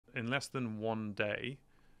in less than one day,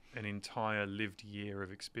 an entire lived year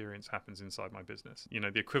of experience happens inside my business. You know,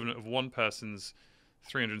 the equivalent of one person's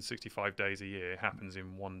 365 days a year happens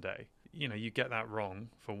in one day. You know, you get that wrong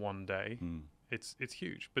for one day, it's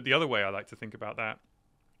huge. But the other way I like to think about that,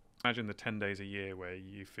 imagine the 10 days a year where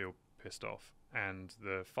you feel pissed off, and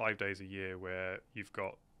the 5 days a year where you've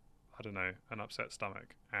got, I don't know, an upset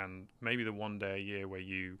stomach, and maybe the one day a year where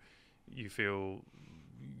you feel,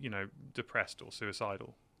 you know, depressed or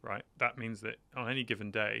suicidal, right? That means that on any given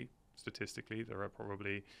day, statistically, there are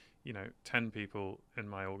probably, you know, 10 people in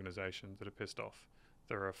my organization that are pissed off.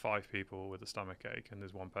 There are 5 people with a stomach ache, and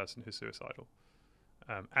there's one person who's suicidal.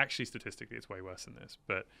 Actually, statistically, it's way worse than this.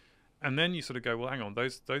 And then you sort of go, well, hang on,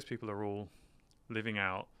 those people are all living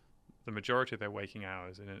out the majority of their waking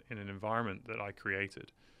hours in an environment that I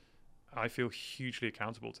created. I feel hugely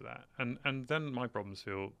accountable to that. And then my problems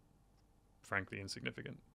feel, frankly, insignificant.